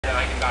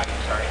value,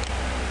 sorry.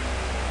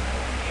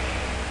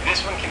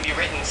 This one can be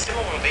written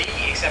similarly,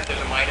 except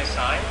there's a minus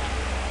sign.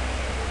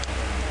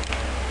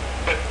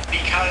 But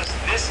because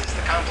this is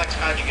the complex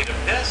conjugate of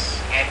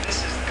this, and this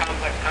is the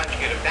complex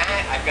conjugate of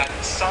that, I've got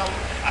the sum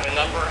of a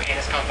number and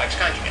its complex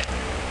conjugate.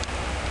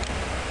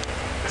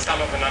 The sum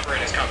of a number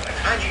and its complex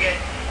conjugate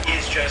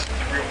is just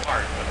the real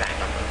part of that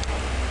number.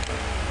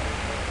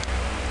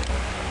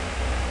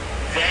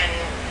 Then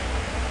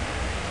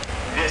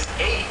this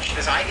h,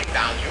 this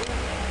eigenvalue,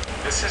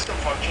 the system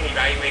function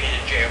evaluated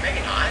at j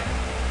omega naught,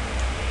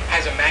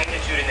 has a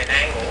magnitude and an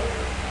angle.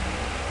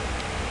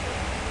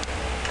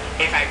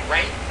 If I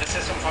write the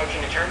system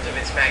function in terms of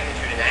its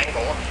magnitude and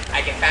angle,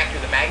 I can factor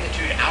the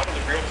magnitude out of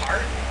the real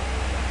part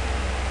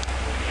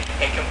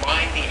and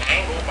combine the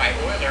angle by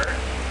Euler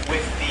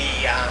with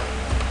the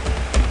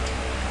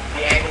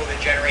angle that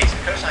generates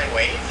the cosine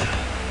wave,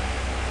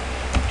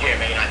 j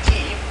omega naught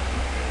t,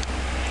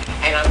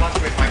 and I'm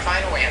left with my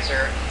final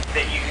answer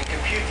that you can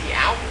compute the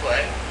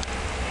output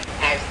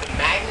as the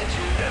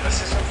magnitude of a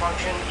system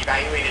function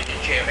evaluated at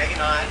j omega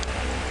naught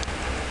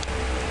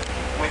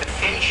with a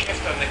phase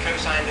shift of the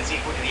cosine that's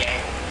equal to the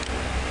angle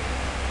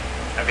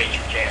of h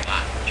of j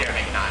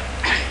omega naught.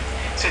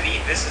 So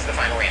this is the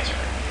final answer.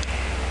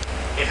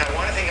 If I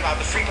want to think about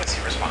the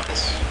frequency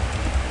response,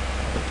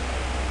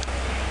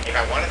 if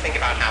I want to think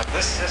about how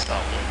this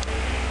system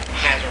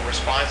has a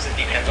response that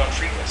depends on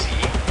frequency,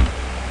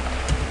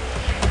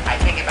 I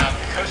think about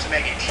the cos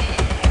omega t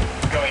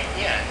going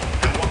in,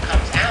 and what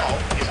comes out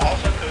is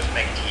also cos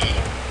omega t,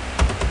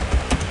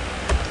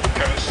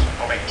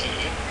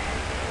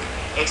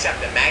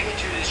 except the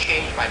magnitude is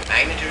changed by the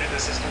magnitude of the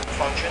system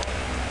function,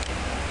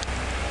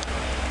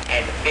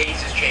 and the phase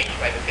is changed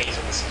by the phase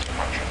of the system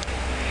function.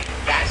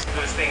 That's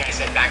the thing I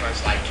said back on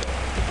slide 2.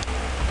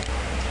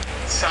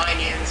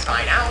 Sine in,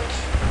 sine out.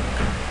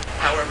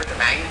 However, the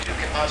magnitude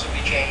can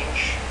possibly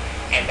change,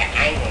 and the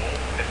angle,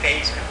 the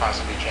phase could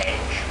possibly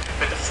change,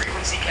 but the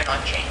frequency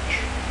cannot change.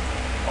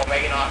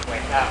 Omega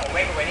went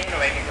in,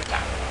 omega comes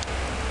out.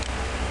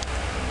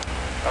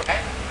 Okay?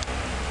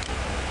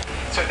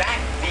 So that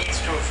leads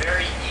to a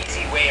very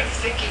easy way of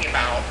thinking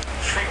about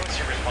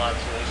frequency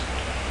responses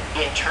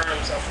in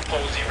terms of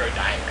pole zero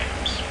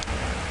diagrams.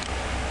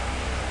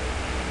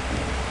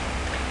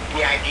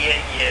 The idea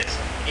is,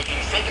 if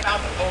you think about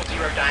the pole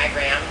zero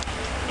diagram,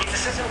 if the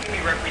system can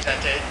be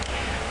represented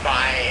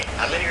by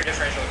a linear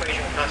differential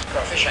equation with constant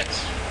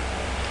coefficients,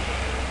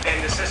 then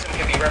the system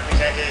can be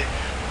represented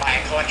by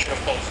a collection of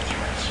poles and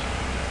zeros,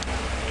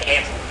 a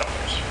handful of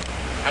numbers.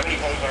 How many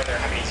poles are there,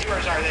 how many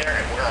zeros are there,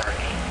 and where are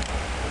they?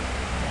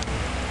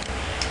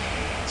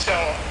 So,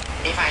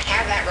 if I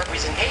have that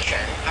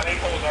representation, how many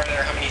poles are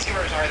there, how many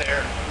zeros are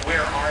there,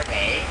 where are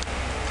they,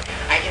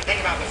 I can think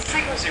about the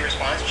frequency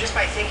response just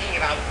by thinking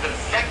about the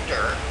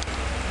vector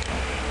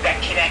that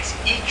connects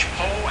each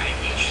pole and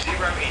each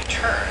zero in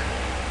turn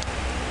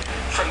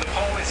from the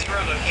pole with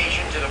zero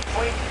location to the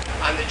point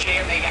on the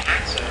j omega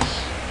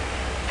axis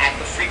at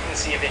the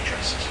frequency of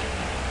interest.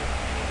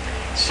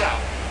 So,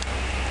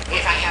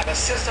 if I have a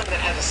system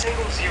that has a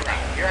single zero,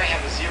 here I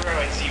have a zero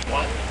at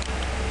z1,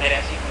 at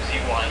s equals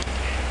z1.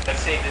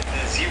 Let's say that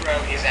the zero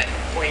is at the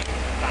point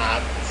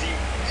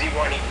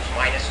z1 equals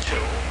minus 2.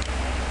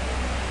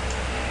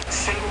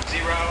 Single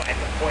zero at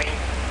the point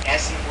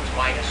s equals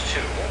minus 2.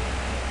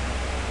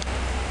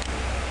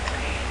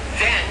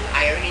 Then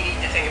I only need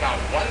to think about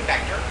one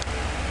vector.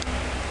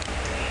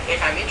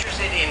 If I'm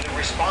interested in the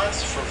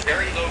response for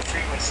very low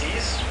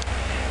frequencies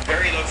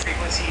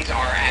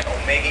are at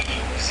omega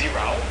equals 0.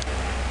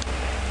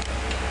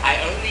 I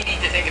only need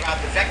to think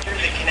about the vector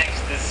that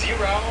connects the 0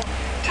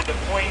 to the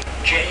point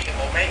j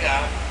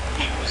omega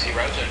equals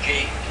 0, so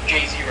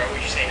j0,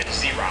 which is saying it's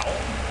 0.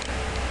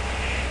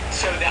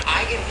 So the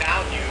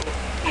eigenvalue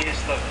is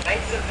the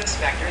length of this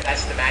vector,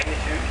 that's the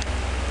magnitude,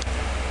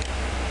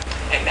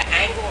 and the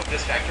angle of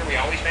this vector, we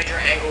always measure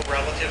angle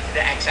relative to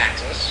the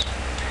x-axis,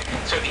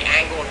 so the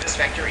angle of this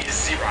vector is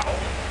 0.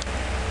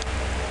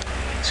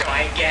 So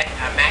I get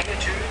a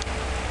magnitude,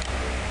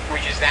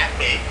 which is that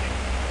big,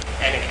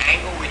 and an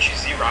angle which is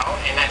 0,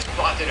 and that's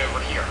plotted over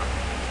here.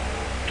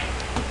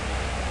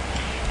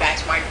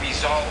 That's my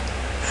result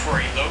for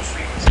a low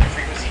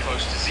frequency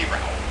close to 0.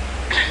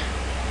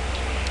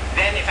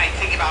 Then if I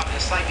think about a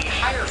slightly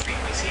higher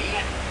frequency,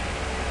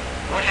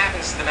 what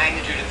happens to the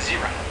magnitude of the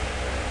 0?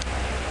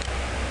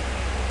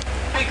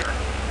 Bigger.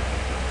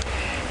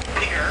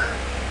 Bigger,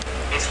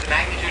 it's the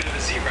magnitude of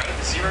the 0.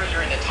 The zeros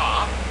are in the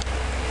top.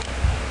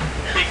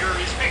 Bigger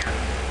is bigger.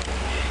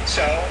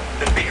 So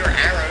the bigger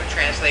arrow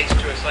translates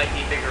to a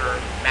slightly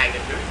bigger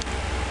magnitude.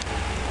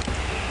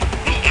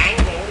 The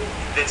angle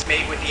that's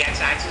made with the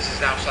x-axis is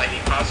now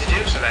slightly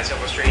positive, so that's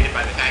illustrated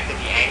by the fact that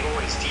the angle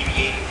is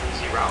deviating from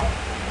 0.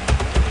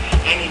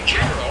 And in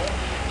general,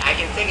 I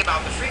can think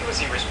about the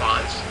frequency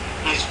response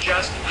is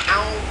just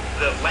how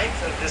the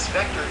length of this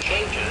vector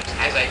changes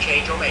as I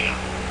change omega.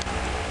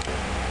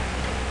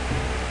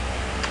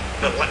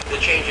 The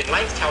change in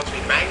length tells me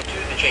the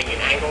magnitude, the change in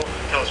angle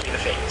tells me the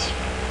phase.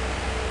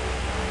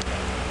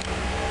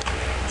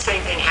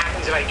 Same thing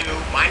happens if I do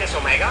minus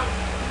omega.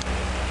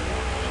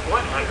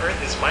 what on earth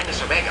is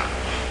minus omega?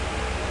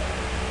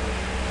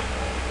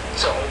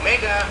 So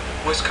omega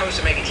was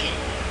cos omega t.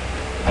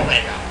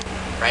 Omega,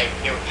 right?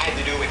 It had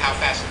to do with how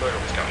fast the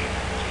motor was going.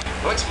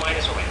 What's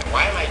minus omega?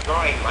 Why am I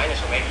drawing minus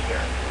omega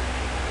here?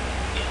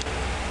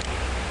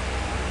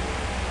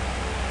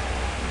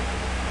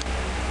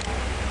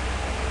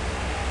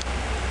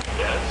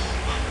 Yes?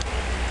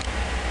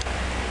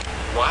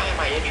 Why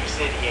am I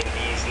interested in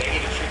these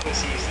negative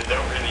frequencies that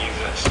don't really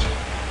exist?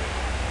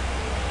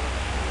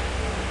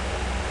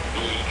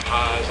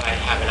 Because I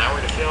have an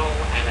hour to fill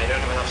and I don't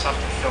have enough stuff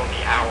to fill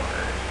the hour.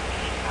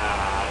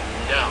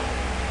 No.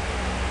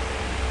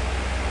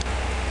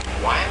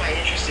 Why am I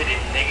interested in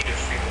negative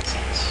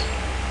frequencies?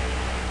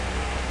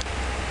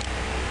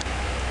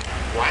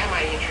 Why am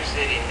I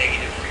interested in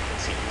negative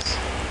frequencies?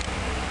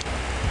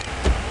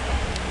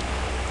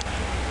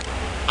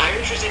 I'm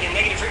interested in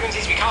negative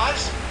frequencies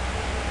because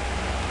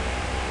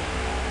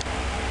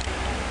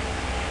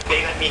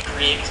they let me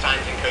create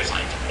sines and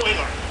cosines.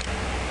 Euler.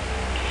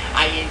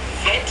 I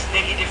invent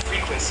negative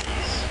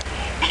frequencies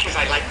because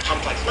I like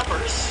complex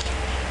numbers.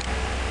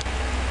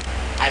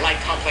 I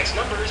like complex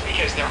numbers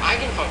because they're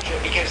eigenfunction,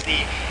 because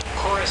the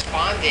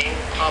corresponding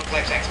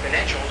complex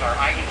exponentials are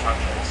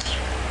eigenfunctions.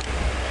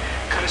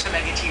 Cos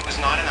omega t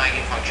was not an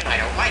eigenfunction, I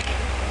don't like it.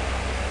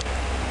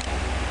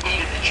 E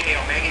to the j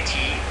omega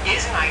t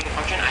is an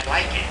eigenfunction, I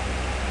like it.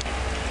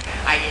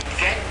 I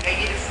invent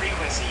negative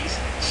frequencies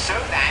so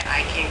that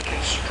I can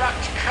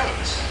construct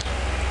cos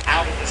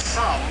out of the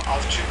sum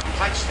of two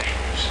complex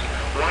things.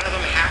 One of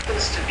them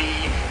happens to be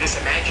this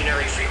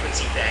imaginary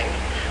frequency thing.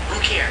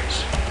 Who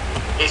cares?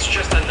 It's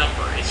just a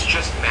number. It's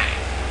just math.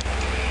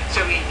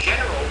 So in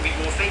general, we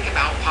will think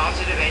about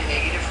positive and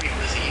negative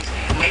frequencies.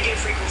 Negative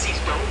frequencies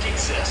don't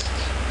exist.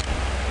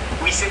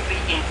 We simply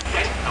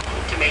invent them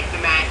to make the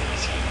math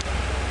easy.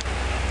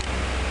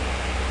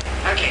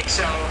 Okay,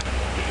 so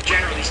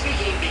generally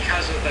speaking,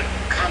 because of the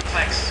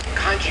complex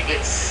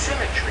conjugate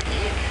symmetry,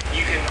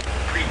 you can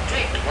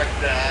predict what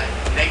the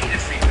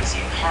negative frequency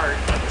part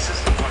of the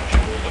system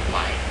function will look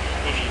like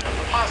if you know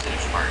the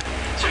positive part.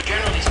 So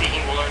generally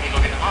speaking, we'll only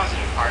look at the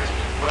positive parts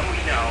when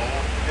we know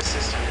the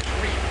system is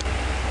real,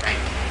 right?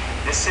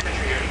 This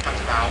symmetry only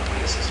comes about when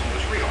the system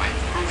was real. I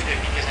proved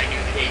it because I knew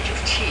that h of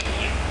t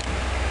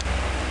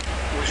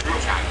was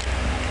real value.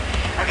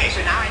 Okay,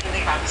 so now I can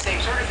think about the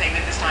same sort of thing,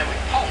 but this time with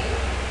pole.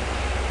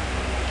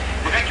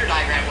 The vector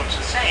diagram looks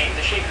the same.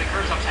 The shape of the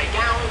curve is upside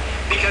down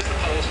because the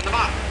pole's in the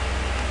bottom.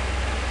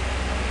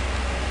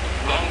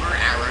 Longer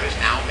arrows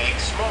now make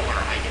smaller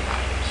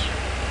eigenvalues.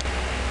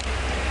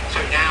 So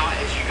now,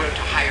 as you go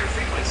to higher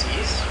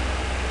frequencies,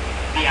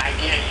 the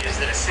idea is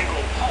that a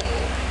single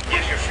pole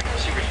gives you a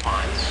frequency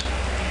response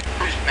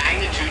whose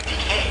magnitude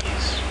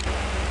decays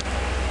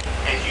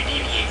as you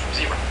deviate from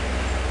zero.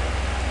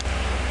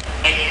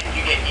 And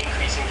you get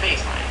increasing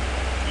phase lag.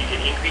 You get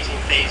increasing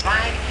phase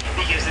lag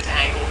because this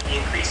angle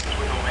increases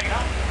with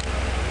omega,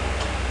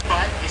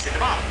 but it's at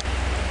the bottom.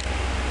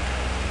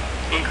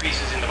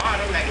 Increases in the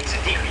bottom, that means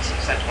it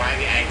decreases. That's why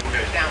the angle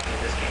goes down in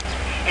this case.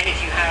 And if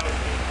you have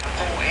a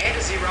pole and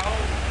a zero,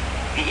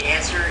 the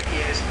answer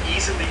is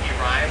easily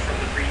derived from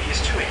the previous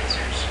two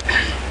answers.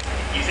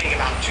 You think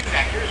about two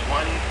vectors,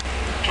 one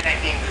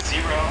connecting the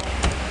zero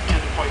to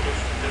the point of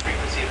the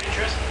frequency of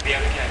interest, the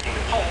other connecting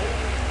the pole.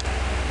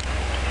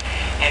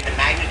 And the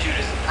magnitude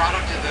is the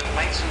product of the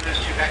lengths of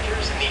those two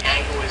vectors, and the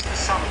angle is the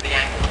sum of the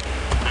angle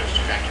of those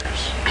two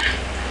vectors.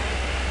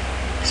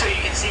 So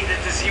you can see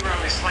that the zero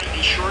is slightly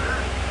shorter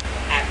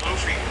at low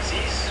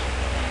frequencies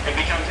and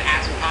becomes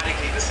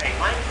asymptotically the same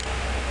length.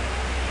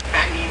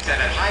 That means that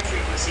at high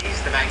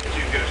frequencies, the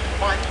magnitude goes to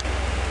 1,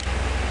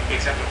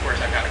 except of course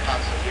I've got a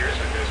constant here,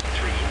 so it goes to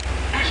 3.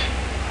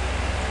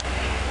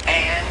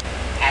 And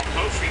at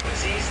low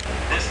frequencies,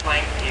 this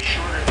length is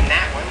shorter than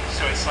that one,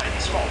 so it's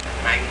slightly smaller.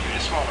 The magnitude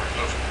is smaller at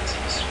low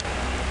frequencies.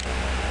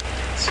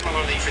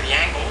 Similarly for the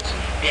angles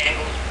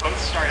both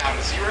start out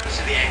at 0,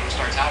 so the angle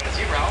starts out at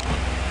 0.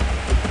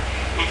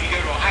 If you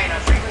go to a high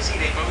enough frequency,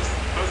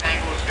 both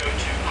angles go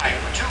to pi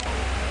over 2.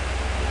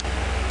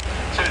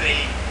 So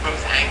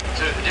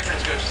so the difference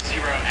goes to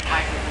 0 at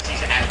high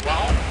frequencies as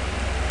well.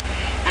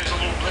 There's a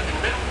little blip in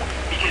the middle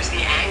because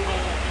the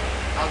angle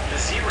of the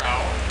 0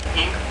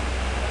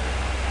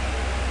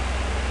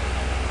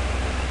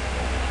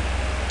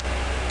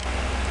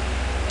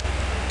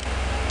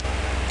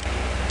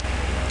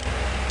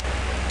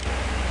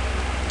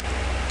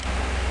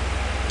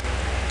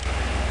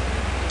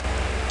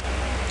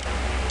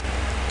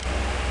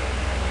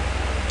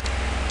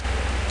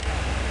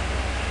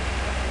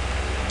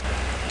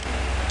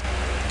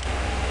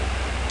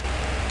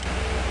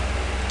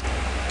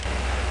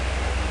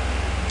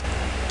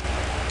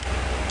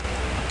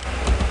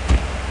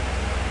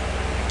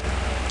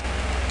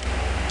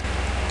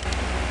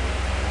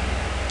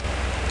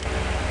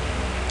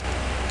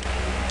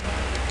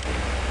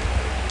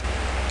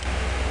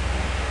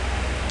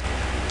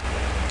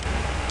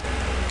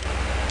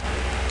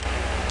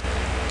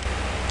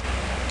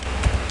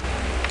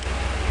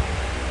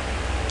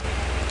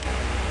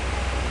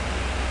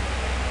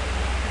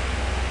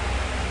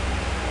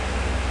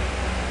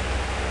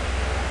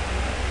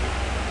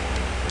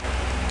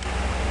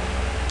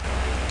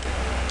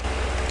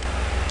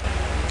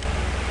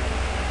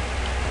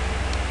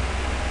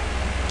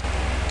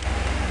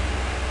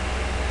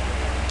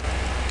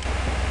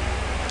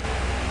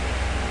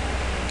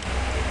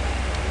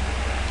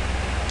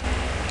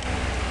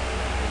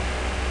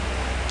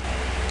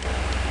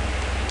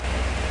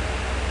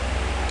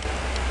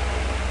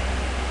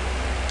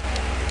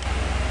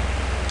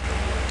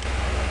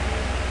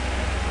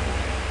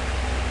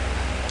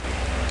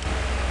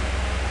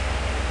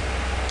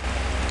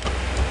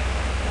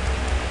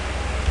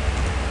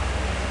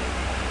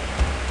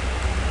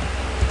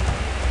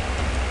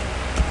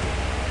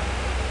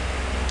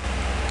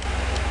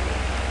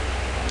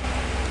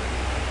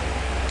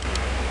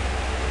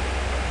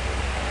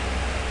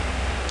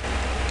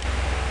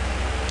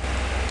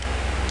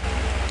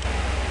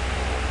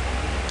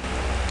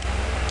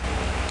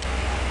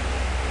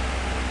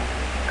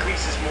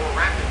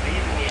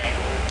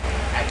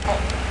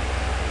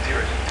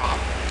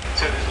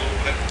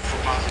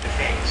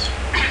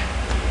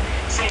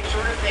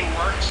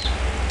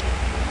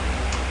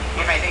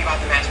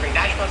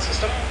 response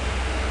system.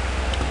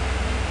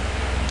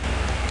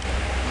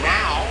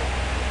 Now,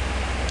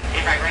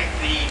 if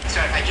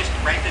I just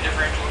write the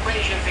differential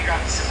equation, figure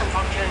out the system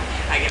function,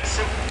 I get a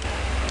simple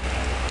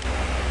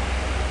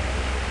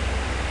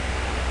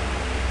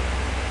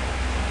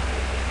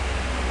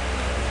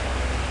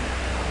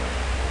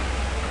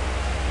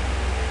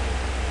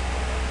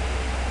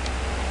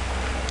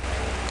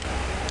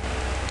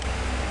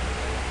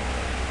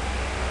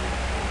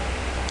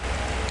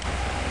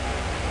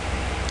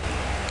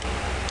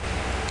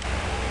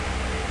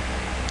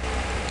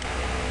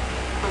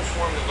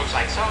form that looks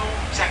like so,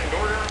 second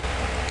order.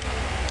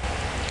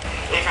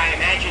 If I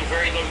imagine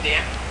very low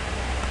damp